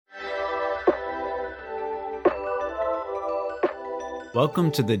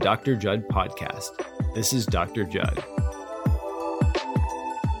Welcome to the Dr. Judd podcast. This is Dr. Judd.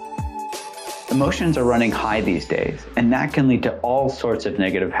 Emotions are running high these days, and that can lead to all sorts of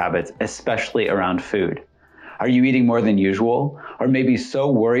negative habits, especially around food. Are you eating more than usual, or maybe so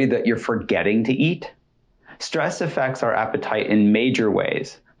worried that you're forgetting to eat? Stress affects our appetite in major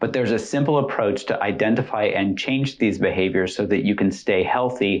ways, but there's a simple approach to identify and change these behaviors so that you can stay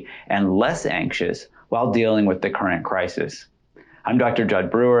healthy and less anxious while dealing with the current crisis. I'm Dr.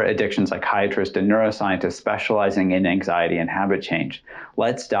 Judd Brewer, addiction psychiatrist and neuroscientist specializing in anxiety and habit change.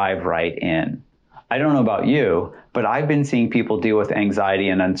 Let's dive right in. I don't know about you, but I've been seeing people deal with anxiety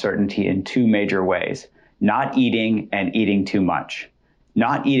and uncertainty in two major ways: not eating and eating too much.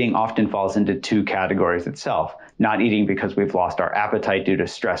 Not eating often falls into two categories itself: not eating because we've lost our appetite due to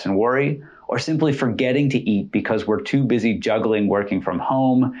stress and worry, or simply forgetting to eat because we're too busy juggling working from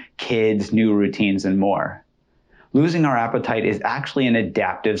home, kids, new routines, and more. Losing our appetite is actually an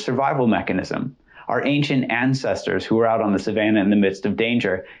adaptive survival mechanism. Our ancient ancestors who were out on the savannah in the midst of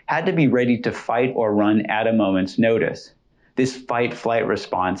danger had to be ready to fight or run at a moment's notice. This fight-flight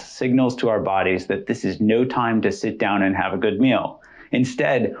response signals to our bodies that this is no time to sit down and have a good meal.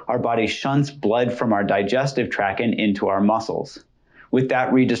 Instead, our body shunts blood from our digestive tract and into our muscles. With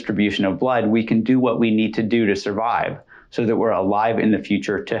that redistribution of blood, we can do what we need to do to survive, so that we're alive in the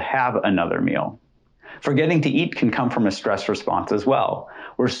future to have another meal. Forgetting to eat can come from a stress response as well.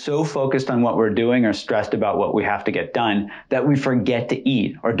 We're so focused on what we're doing or stressed about what we have to get done that we forget to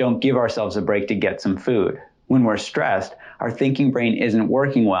eat or don't give ourselves a break to get some food. When we're stressed, our thinking brain isn't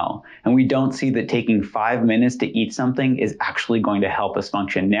working well, and we don't see that taking 5 minutes to eat something is actually going to help us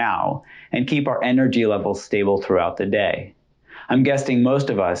function now and keep our energy levels stable throughout the day. I'm guessing most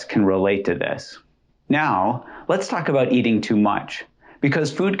of us can relate to this. Now, let's talk about eating too much.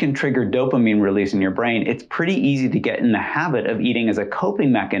 Because food can trigger dopamine release in your brain, it's pretty easy to get in the habit of eating as a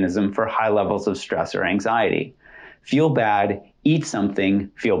coping mechanism for high levels of stress or anxiety. Feel bad, eat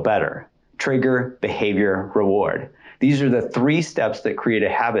something, feel better. Trigger, behavior, reward. These are the 3 steps that create a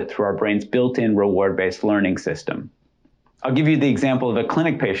habit through our brain's built-in reward-based learning system. I'll give you the example of a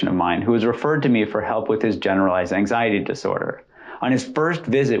clinic patient of mine who was referred to me for help with his generalized anxiety disorder. On his first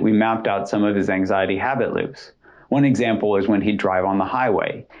visit, we mapped out some of his anxiety habit loops. One example is when he'd drive on the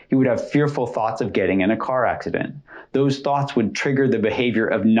highway. He would have fearful thoughts of getting in a car accident. Those thoughts would trigger the behavior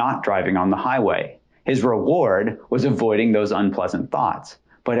of not driving on the highway. His reward was avoiding those unpleasant thoughts,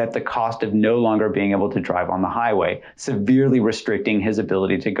 but at the cost of no longer being able to drive on the highway, severely restricting his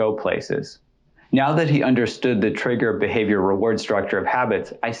ability to go places. Now that he understood the trigger behavior reward structure of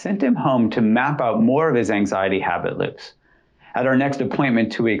habits, I sent him home to map out more of his anxiety habit loops. At our next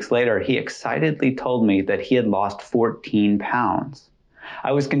appointment 2 weeks later, he excitedly told me that he had lost 14 pounds.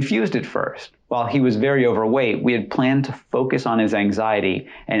 I was confused at first. While he was very overweight, we had planned to focus on his anxiety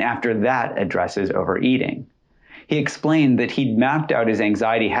and after that address his overeating. He explained that he'd mapped out his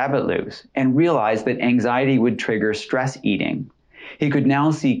anxiety habit loops and realized that anxiety would trigger stress eating. He could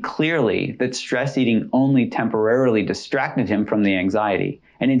now see clearly that stress eating only temporarily distracted him from the anxiety,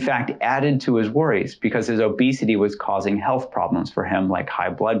 and in fact added to his worries because his obesity was causing health problems for him like high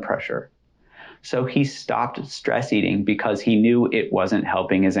blood pressure. So he stopped stress eating because he knew it wasn't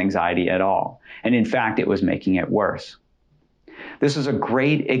helping his anxiety at all, and in fact it was making it worse. This is a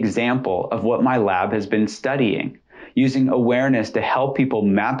great example of what my lab has been studying, using awareness to help people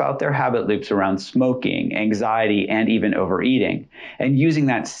map out their habit loops around smoking, anxiety, and even overeating, and using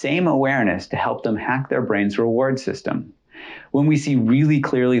that same awareness to help them hack their brain's reward system. When we see really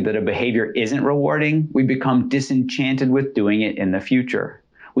clearly that a behavior isn't rewarding, we become disenchanted with doing it in the future.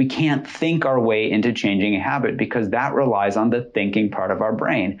 We can't think our way into changing a habit because that relies on the thinking part of our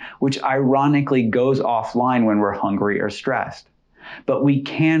brain, which ironically goes offline when we're hungry or stressed. But we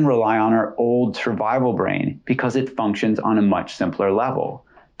can rely on our old survival brain because it functions on a much simpler level.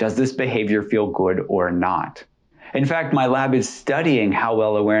 Does this behavior feel good or not? In fact, my lab is studying how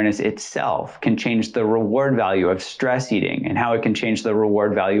well awareness itself can change the reward value of stress eating and how it can change the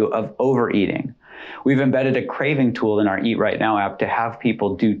reward value of overeating. We've embedded a craving tool in our Eat Right Now app to have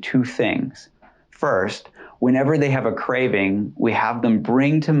people do 2 things. First, whenever they have a craving, we have them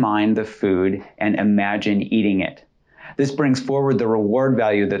bring to mind the food and imagine eating it. This brings forward the reward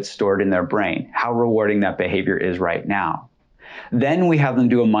value that's stored in their brain, how rewarding that behavior is right now. Then we have them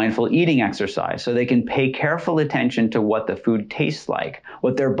do a mindful eating exercise so they can pay careful attention to what the food tastes like,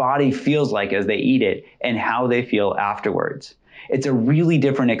 what their body feels like as they eat it, and how they feel afterwards. It's a really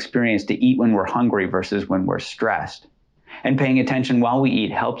different experience to eat when we're hungry versus when we're stressed. And paying attention while we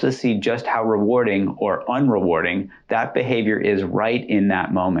eat helps us see just how rewarding or unrewarding that behavior is right in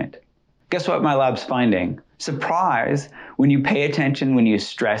that moment. Guess what my lab's finding? Surprise, when you pay attention when you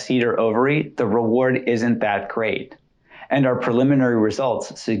stress eat or overeat, the reward isn't that great. And our preliminary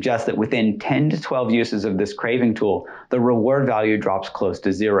results suggest that within 10 to 12 uses of this craving tool, the reward value drops close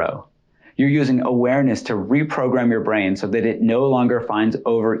to zero. You're using awareness to reprogram your brain so that it no longer finds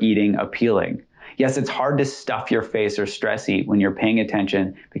overeating appealing. Yes, it's hard to stuff your face or stress eat when you're paying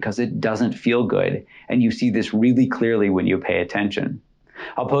attention because it doesn't feel good, and you see this really clearly when you pay attention.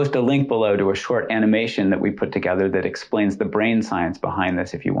 I'll post a link below to a short animation that we put together that explains the brain science behind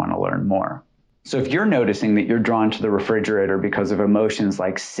this if you want to learn more. So if you're noticing that you're drawn to the refrigerator because of emotions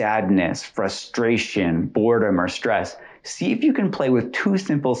like sadness, frustration, boredom, or stress, see if you can play with 2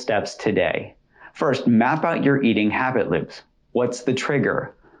 simple steps today. First, map out your eating habit loops. What's the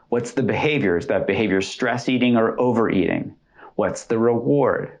trigger? What's the behavior? Is that behavior stress eating or overeating? What's the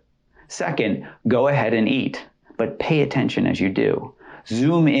reward? Second, go ahead and eat, but pay attention as you do.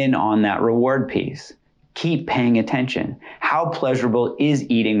 Zoom in on that reward piece. Keep paying attention. How pleasurable is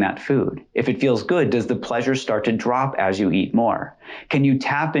eating that food? If it feels good, does the pleasure start to drop as you eat more? Can you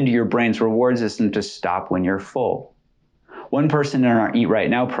tap into your brain's reward system to stop when you're full? One person in our Eat Right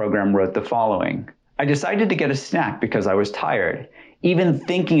Now program wrote the following: I decided to get a snack because I was tired. Even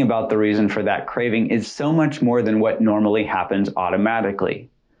thinking about the reason for that craving is so much more than what normally happens automatically.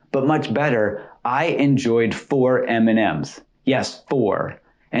 But much better, I enjoyed 4 M&Ms. Yes, 4.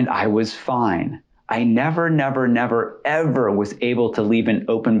 And I was fine. I never, ever was able to leave an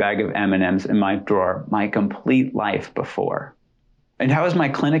open bag of M&Ms in my drawer my complete life before. And how is my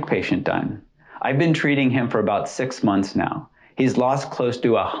clinic patient done? I've been treating him for about 6 months now. He's lost close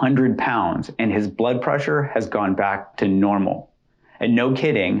to 100 pounds and his blood pressure has gone back to normal. And no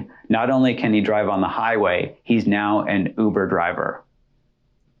kidding, not only can he drive on the highway, he's now an Uber driver.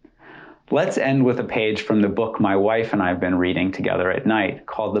 Let's end with a page from the book my wife and I have been reading together at night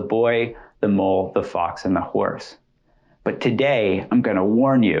called The Boy, the Mole, the Fox, and the Horse. But today, I'm going to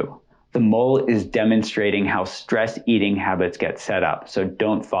warn you, the mole is demonstrating how stress eating habits get set up, so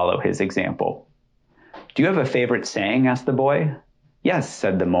don't follow his example. Do you have a favorite saying? Asked the boy. Yes,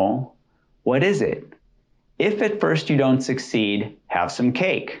 said the mole. What is it? If at first you don't succeed, have some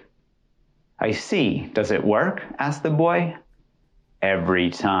cake. I see. Does it work? Asked the boy.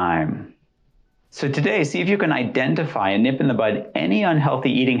 Every time. So today, see if you can identify and nip in the bud any unhealthy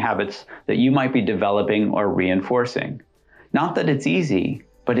eating habits that you might be developing or reinforcing. Not that it's easy,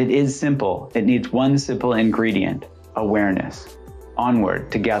 but it is simple. It needs one simple ingredient: awareness.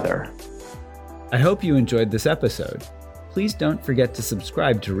 Onward, together. I hope you enjoyed this episode. Please don't forget to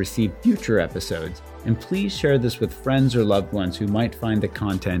subscribe to receive future episodes, and please share this with friends or loved ones who might find the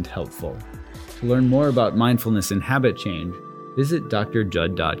content helpful. To learn more about mindfulness and habit change, visit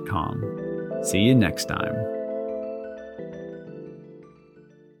drjudd.com. See you next time.